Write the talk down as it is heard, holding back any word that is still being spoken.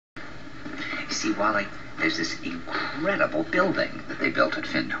You see, Wally, there's this incredible building that they built at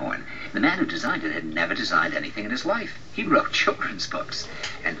Findhorn. The man who designed it had never designed anything in his life. He wrote children's books.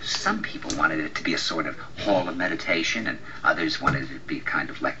 And some people wanted it to be a sort of hall of meditation, and others wanted it to be a kind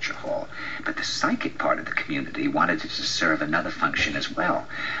of lecture hall. But the psychic part of the community wanted it to serve another function as well,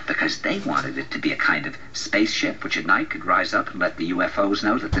 because they wanted it to be a kind of spaceship which at night could rise up and let the UFOs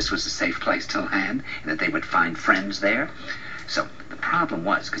know that this was a safe place to land, and that they would find friends there. So the problem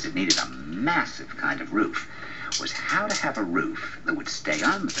was, because it needed a massive kind of roof, was how to have a roof that would stay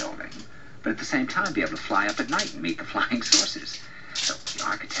on the building, but at the same time be able to fly up at night and meet the flying saucers. So the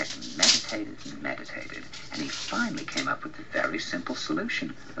architect meditated and meditated, and he finally came up with the very simple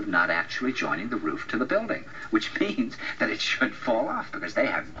solution of not actually joining the roof to the building, which means that it should fall off, because they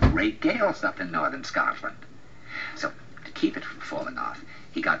have great gales up in northern Scotland. So to keep it from falling off,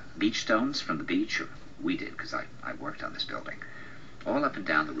 he got beach stones from the beach, or we did, because I worked on this building, all up and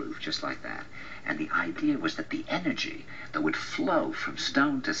down the roof, just like that. And the idea was that the energy that would flow from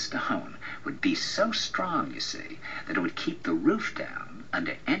stone to stone would be so strong, you see, that it would keep the roof down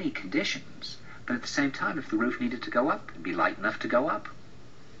under any conditions, but at the same time, if the roof needed to go up, it'd be light enough to go up.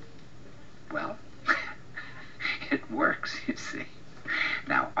 Well, it works, you see.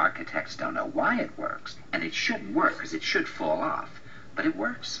 Now, architects don't know why it works, and it shouldn't work, because it should fall off, but it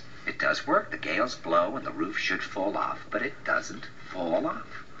works. It does work. The gales blow and the roof should fall off, but it doesn't fall off.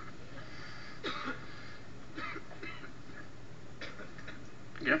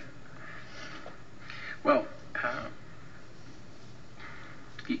 Yeah. Well,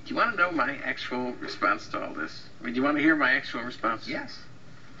 do you want to know my actual response to all this? I mean, do you want to hear my actual response? Yes.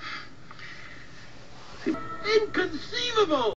 Inconceivable!